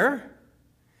there,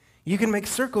 you can make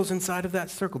circles inside of that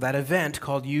circle, that event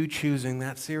called you choosing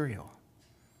that cereal.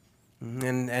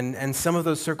 And some of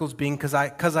those circles being because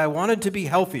I wanted to be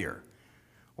healthier.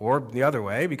 Or the other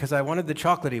way, because I wanted the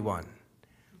chocolatey one,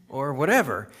 or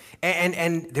whatever.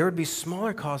 And there would be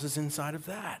smaller causes inside of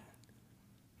that.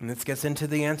 And this gets into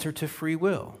the answer to free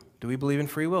will. Do we believe in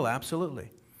free will? Absolutely.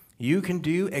 You can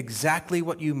do exactly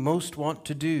what you most want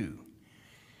to do.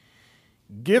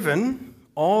 Given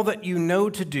all that you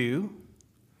know to do,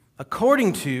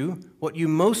 according to what you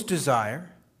most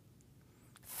desire,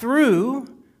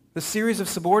 through the series of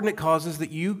subordinate causes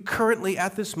that you currently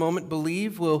at this moment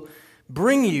believe will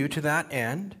bring you to that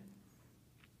end,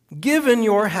 given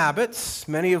your habits,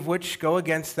 many of which go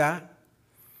against that,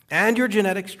 and your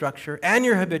genetic structure, and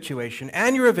your habituation,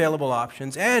 and your available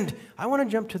options, and I want to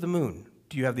jump to the moon.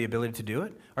 Do you have the ability to do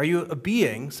it? Are you a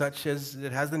being such as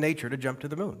it has the nature to jump to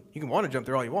the moon? You can want to jump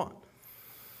there all you want.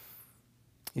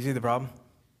 You see the problem?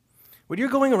 What you're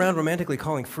going around romantically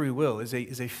calling free will is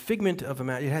a figment of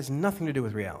imagination. It has nothing to do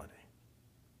with reality.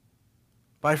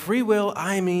 By free will,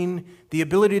 I mean the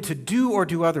ability to do or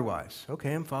do otherwise.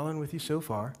 Okay, I'm following with you so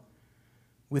far.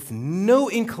 With no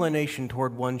inclination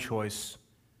toward one choice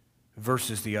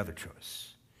versus the other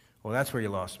choice. Well, that's where you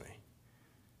lost me.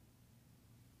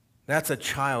 That's a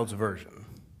child's version,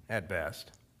 at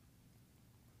best,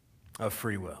 of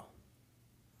free will.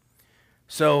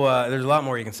 So there's a lot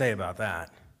more you can say about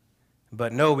that.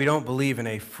 But no, we don't believe in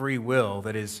a free will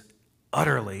that is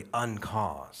utterly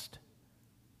uncaused,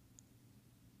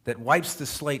 that wipes the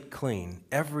slate clean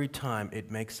every time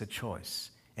it makes a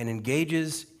choice and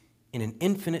engages in an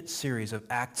infinite series of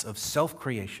acts of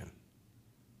self-creation,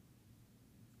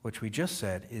 which we just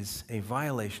said is a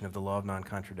violation of the law of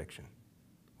non-contradiction.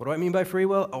 What do I mean by free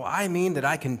will? Oh, I mean that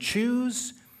I can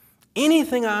choose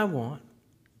anything I want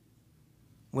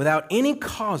without any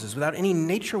causes, without any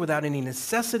nature, without any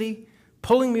necessity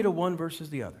pulling me to one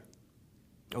versus the other.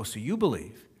 Oh, so you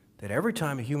believe that every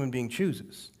time a human being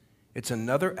chooses, it's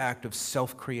another act of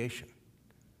self-creation,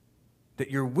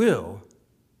 that your will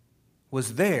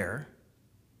was there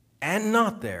and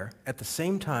not there at the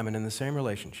same time and in the same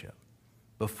relationship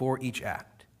before each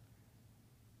act.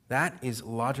 That is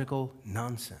logical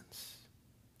nonsense.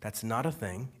 That's not a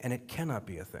thing, and it cannot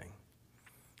be a thing.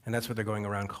 And that's what they're going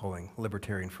around calling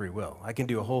libertarian free will. I can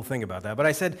do a whole thing about that, but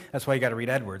I said that's why you got to read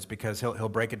Edwards, because he'll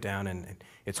break it down, and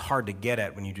it's hard to get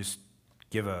at when you just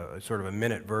give a sort of a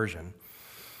minute version.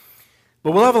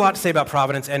 But we'll have a lot to say about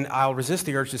providence, and I'll resist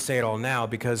the urge to say it all now,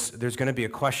 because there's going to be a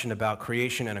question about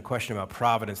creation and a question about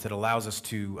providence that allows us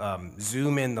to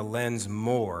zoom in the lens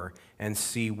more and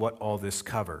see what all this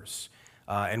covers.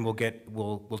 And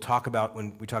we'll talk about,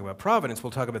 when we talk about providence,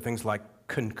 we'll talk about things like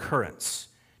concurrence,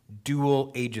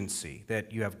 dual agency,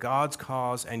 that you have God's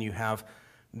cause and you have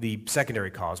the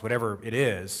secondary cause, whatever it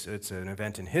is. It's an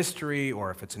event in history,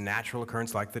 or if it's a natural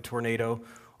occurrence like the tornado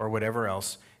or whatever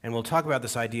else. And we'll talk about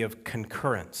this idea of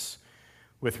concurrence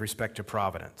with respect to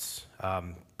providence.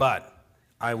 But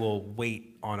I will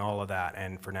wait on all of that,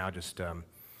 and for now just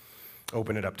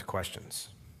open it up to questions.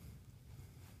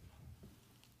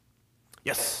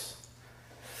 Yes?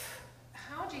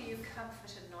 How do you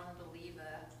comfort a non-believer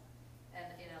and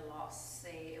in a loss,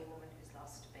 say a woman who's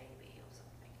lost a baby or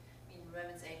something? I mean,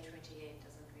 Romans 8:28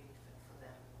 doesn't really fit for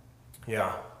them.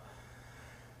 Yeah.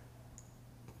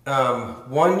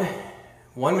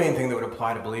 One main thing that would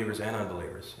apply to believers and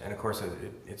unbelievers, and of course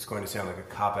it's going to sound like a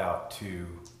cop-out to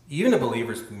even to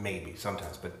believers maybe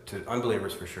sometimes, but to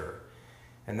unbelievers for sure,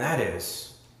 and that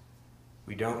is,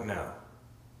 we don't know.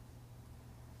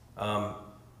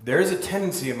 There is a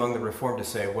tendency among the Reformed to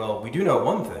say, well, we do know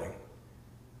one thing,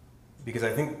 because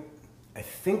I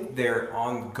think they're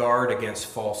on guard against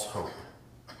false hope,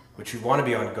 which we want to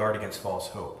be on guard against false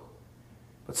hope.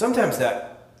 But sometimes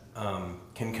that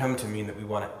can come to mean that we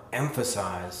want to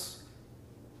emphasize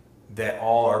that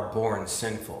all are born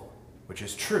sinful, which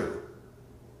is true.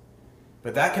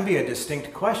 But that can be a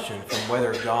distinct question from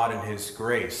whether God in His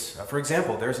grace, for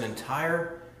example, there's an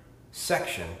entire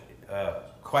section,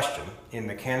 question in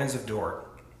the Canons of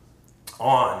Dort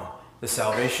on the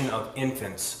salvation of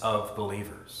infants of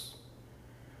believers.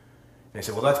 And they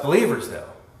say, well, that's believers though.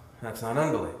 That's not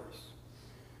unbelievers.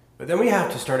 But then we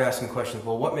have to start asking questions,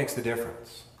 well, what makes the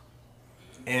difference?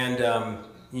 And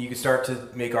you can start to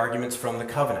make arguments from the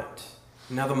covenant.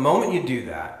 Now, the moment you do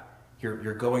that,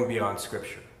 you're going beyond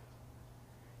Scripture.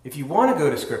 If you want to go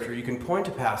to Scripture, you can point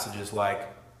to passages like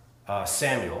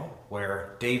Samuel,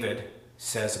 where David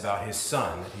says about his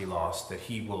son that he lost, that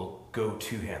he will go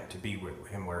to him, to be with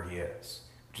him where he is.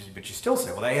 But you still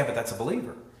say, well, yeah, but that's a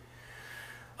believer.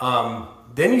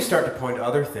 Then you start to point to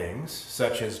other things,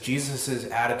 such as Jesus'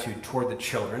 attitude toward the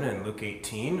children in Luke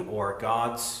 18, or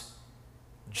God's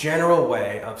general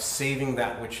way of saving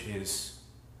that which is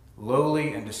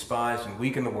lowly and despised and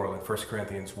weak in the world in 1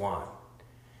 Corinthians 1.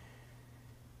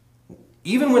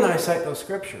 Even when I cite those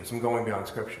scriptures, I'm going beyond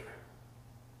Scripture,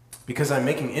 because I'm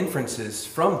making inferences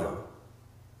from them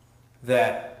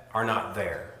that are not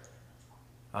there.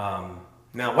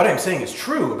 Now, what I'm saying is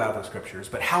true about those scriptures,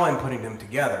 but how I'm putting them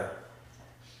together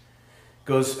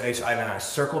goes, I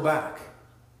circle back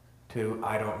to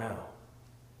I don't know.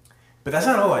 But that's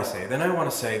not all I say. Then I want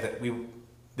to say that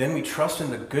we trust in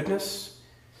the goodness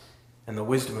and the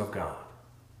wisdom of God.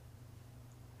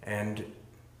 And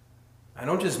I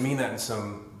don't just mean that in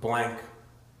some blank,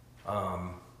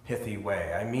 pithy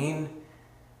way. I mean,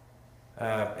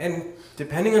 and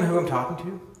depending on who I'm talking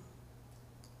to,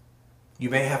 you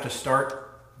may have to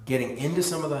start getting into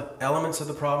some of the elements of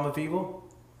the problem of evil,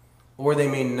 or they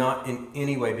may not in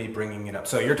any way be bringing it up.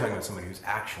 So you're talking about somebody who's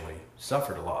actually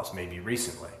suffered a loss, maybe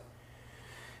recently.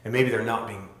 And maybe they're not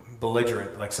being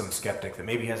belligerent like some skeptic that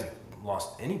maybe hasn't lost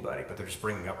anybody, but they're just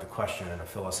bringing up the question in a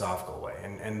philosophical way.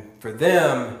 And for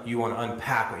them, you want to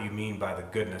unpack what you mean by the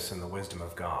goodness and the wisdom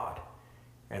of God.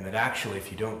 And that actually,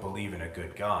 if you don't believe in a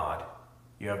good God,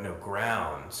 you have no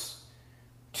grounds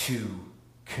to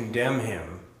condemn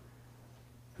him,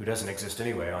 who doesn't exist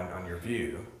anyway on your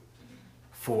view,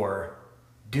 for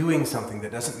doing something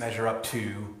that doesn't measure up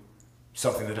to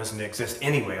something that doesn't exist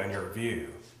anyway on your view.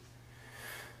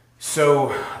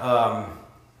 So,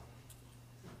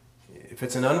 if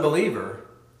it's an unbeliever,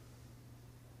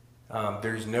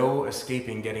 there's no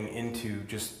escaping getting into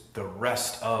just the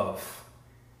rest of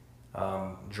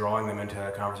drawing them into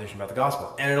a conversation about the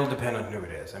gospel. And it'll depend on who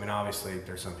it is. I mean, obviously,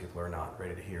 there's some people who are not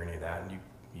ready to hear any of that, and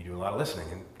you do a lot of listening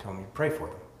and tell them you pray for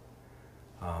them.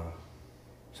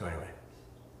 So anyway.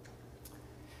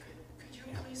 Could you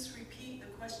please repeat the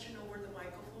question over the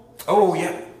microphone? Oh,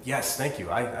 yeah. Yes, thank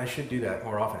you. I should do that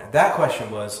more often. That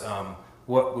question was,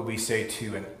 what would we say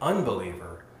to an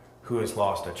unbeliever who has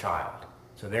lost a child?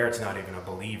 So there it's not even a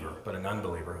believer, but an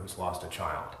unbeliever who's lost a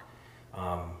child.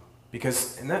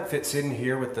 Because, and that fits in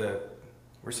here with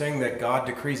we're saying that God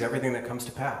decrees everything that comes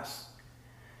to pass.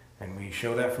 And we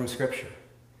show that from Scripture.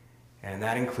 And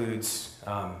that includes,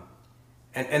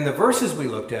 and the verses we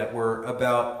looked at were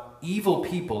about evil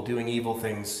people doing evil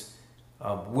things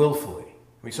willfully.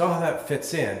 We saw how that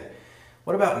fits in.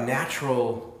 What about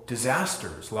natural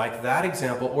disasters, like that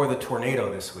example, or the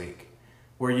tornado this week,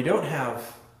 where you don't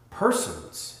have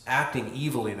persons acting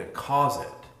evilly that cause it,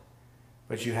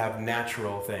 but you have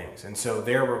natural things. And so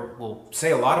there we'll say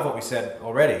a lot of what we said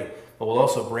already, but we'll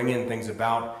also bring in things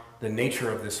about the nature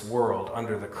of this world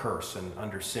under the curse and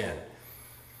under sin.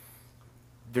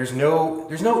 There's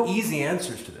no easy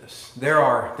answers to this. There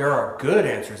are good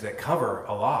answers that cover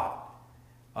a lot.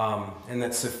 And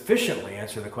that sufficiently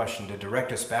answer the question to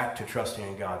direct us back to trusting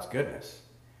in God's goodness.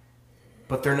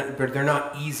 But they're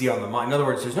not easy on the mind. In other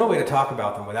words, there's no way to talk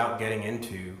about them without getting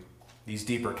into these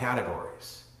deeper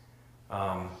categories.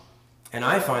 And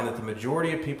I find that the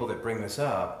majority of people that bring this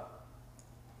up,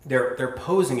 they're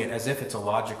posing it as if it's a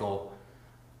logical,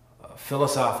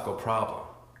 philosophical problem.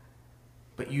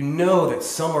 But you know that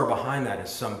somewhere behind that is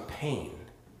some pain.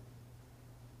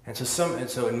 And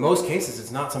so in most cases,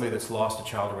 it's not somebody that's lost a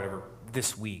child or whatever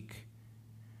this week.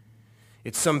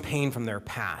 It's some pain from their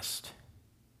past.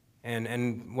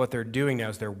 And what they're doing now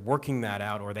is they're working that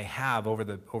out, or they have over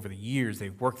the years,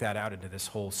 they've worked that out into this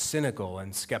whole cynical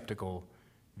and skeptical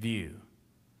view.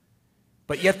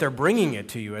 But yet they're bringing it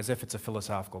to you as if it's a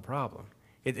philosophical problem.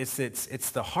 It's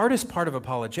the hardest part of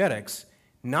apologetics,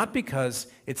 not because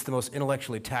it's the most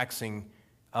intellectually taxing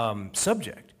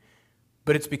subject,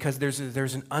 but it's because there's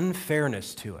an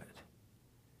unfairness to it,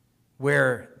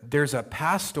 where there's a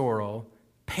pastoral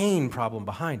pain problem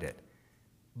behind it,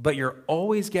 but you're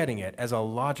always getting it as a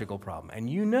logical problem. And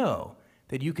you know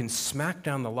that you can smack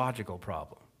down the logical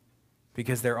problem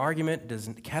because their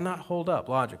argument cannot hold up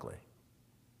logically.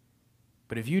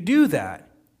 But if you do that,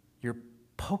 you're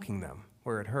poking them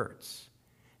where it hurts.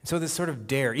 And so this sort of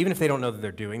dare, even if they don't know that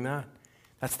they're doing that,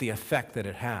 that's the effect that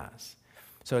it has.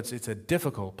 So it's a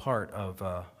difficult part of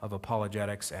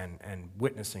apologetics and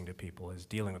witnessing to people, is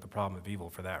dealing with the problem of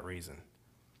evil for that reason.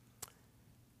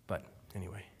 But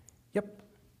anyway, yep.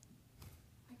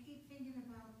 I keep thinking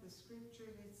about the scripture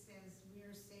that says we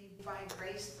are saved by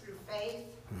grace through faith.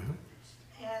 Mm-hmm.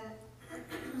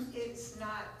 And it's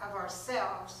not of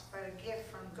ourselves, but a gift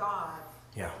from God.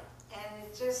 Yeah. And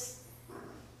it just,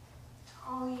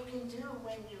 all you can do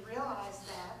when you realize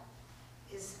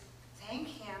that is thank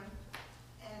Him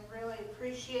and really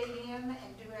appreciate Him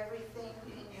and do everything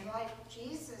in your life.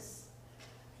 Jesus,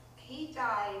 He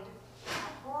died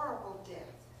a horrible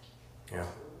death. Yeah.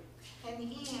 And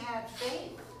He had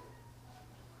faith.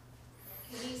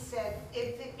 He said,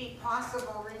 if it be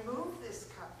possible, remove this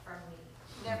cup from me.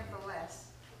 Nevertheless,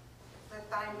 let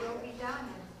thy will be done.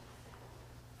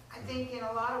 And I think in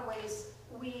a lot of ways,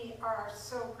 we are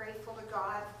so grateful to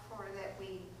God for that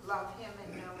we love Him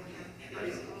and know Him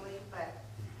personally, but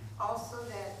also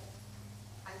that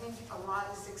I think a lot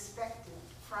is expected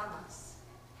from us.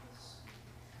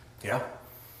 Yeah.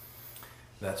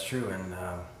 That's true. And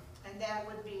that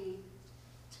would be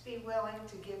to be willing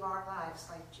to give our lives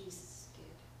like Jesus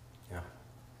did. yeah.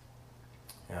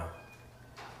 Yeah.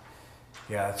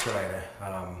 Yeah, that's right.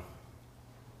 I'm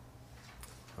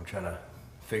trying to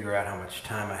figure out how much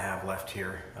time I have left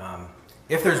here.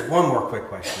 If there's one more quick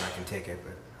question, I can take it,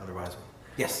 but otherwise,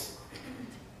 yes.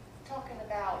 talking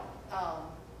about,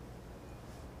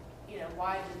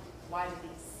 why do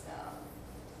these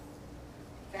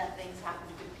bad things happen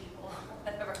to good people,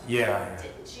 whatever. Yeah.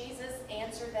 Didn't Jesus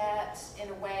answer that in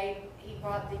a way? He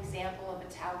brought the example of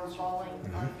a tower falling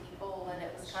on people, and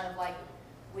it was kind of like,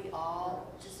 we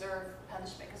all deserve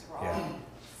punishment because we're all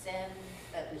sin,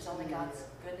 but there's only God's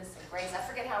goodness and grace. I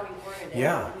forget how he worded it.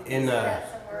 Yeah, Is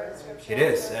that somewhere in the scripture? It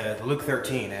is, Luke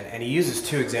 13, and he uses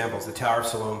two examples, the Tower of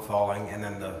Siloam falling, and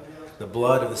then the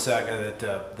blood of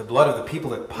the blood of the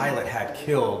people that Pilate had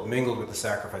killed mingled with the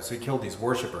sacrifice. So he killed these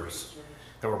worshipers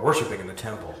that were worshiping in the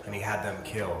temple, and he had them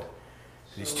killed.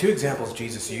 These two examples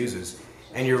Jesus uses,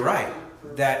 and you're right,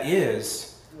 that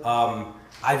is,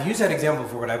 I've used that example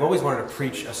before, but I've always wanted to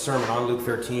preach a sermon on Luke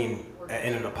 13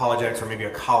 in an apologetics or maybe a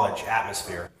college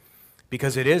atmosphere,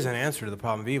 because it is an answer to the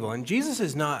problem of evil. And Jesus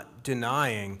is not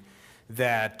denying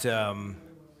that,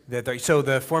 so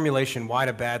the formulation, why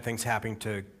do bad things happen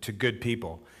to good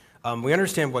people? We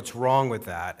understand what's wrong with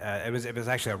that. It was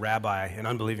actually a rabbi, an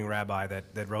unbelieving rabbi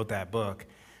that wrote that book.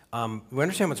 We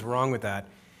understand what's wrong with that,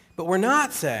 but we're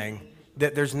not saying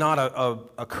that there's not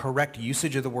a correct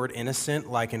usage of the word innocent,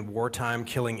 like in wartime,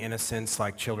 killing innocents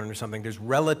like children or something. There's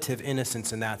relative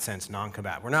innocence in that sense,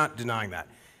 non-combatant. We're not denying that.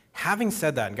 Having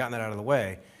said that and gotten that out of the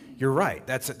way, you're right.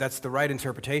 That's the right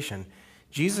interpretation.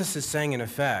 Jesus is saying, in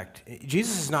effect,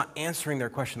 Jesus is not answering their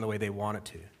question the way they want it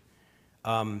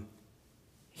to.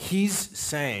 He's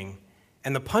saying,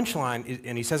 and the punchline,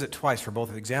 and he says it twice for both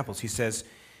of the examples, he says,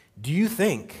 do you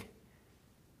think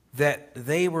that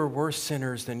they were worse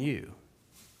sinners than you?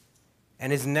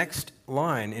 And his next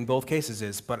line in both cases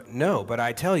is, but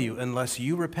I tell you, unless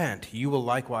you repent, you will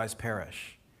likewise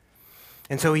perish.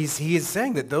 And so he is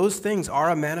saying that those things are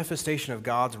a manifestation of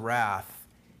God's wrath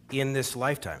in this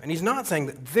lifetime. And he's not saying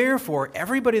that, therefore,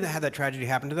 everybody that had that tragedy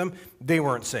happen to them, they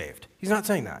weren't saved. He's not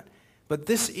saying that. But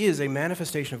this is a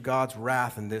manifestation of God's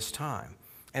wrath in this time.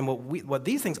 And what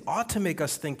these things ought to make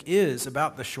us think is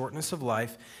about the shortness of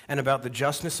life and about the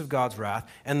justness of God's wrath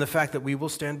and the fact that we will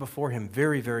stand before him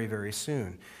very, very, very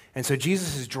soon. And so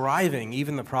Jesus is driving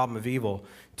even the problem of evil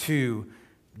to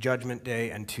Judgment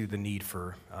Day and to the need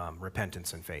for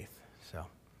repentance and faith. So,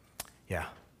 yeah.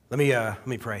 Let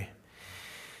me pray.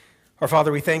 Our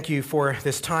Father, we thank you for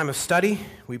this time of study.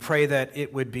 We pray that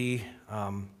it would be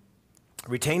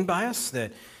retained by us,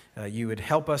 that you would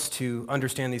help us to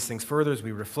understand these things further as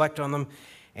we reflect on them,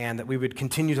 and that we would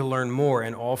continue to learn more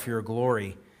and all for your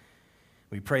glory.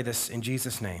 We pray this in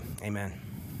Jesus' name.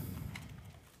 Amen.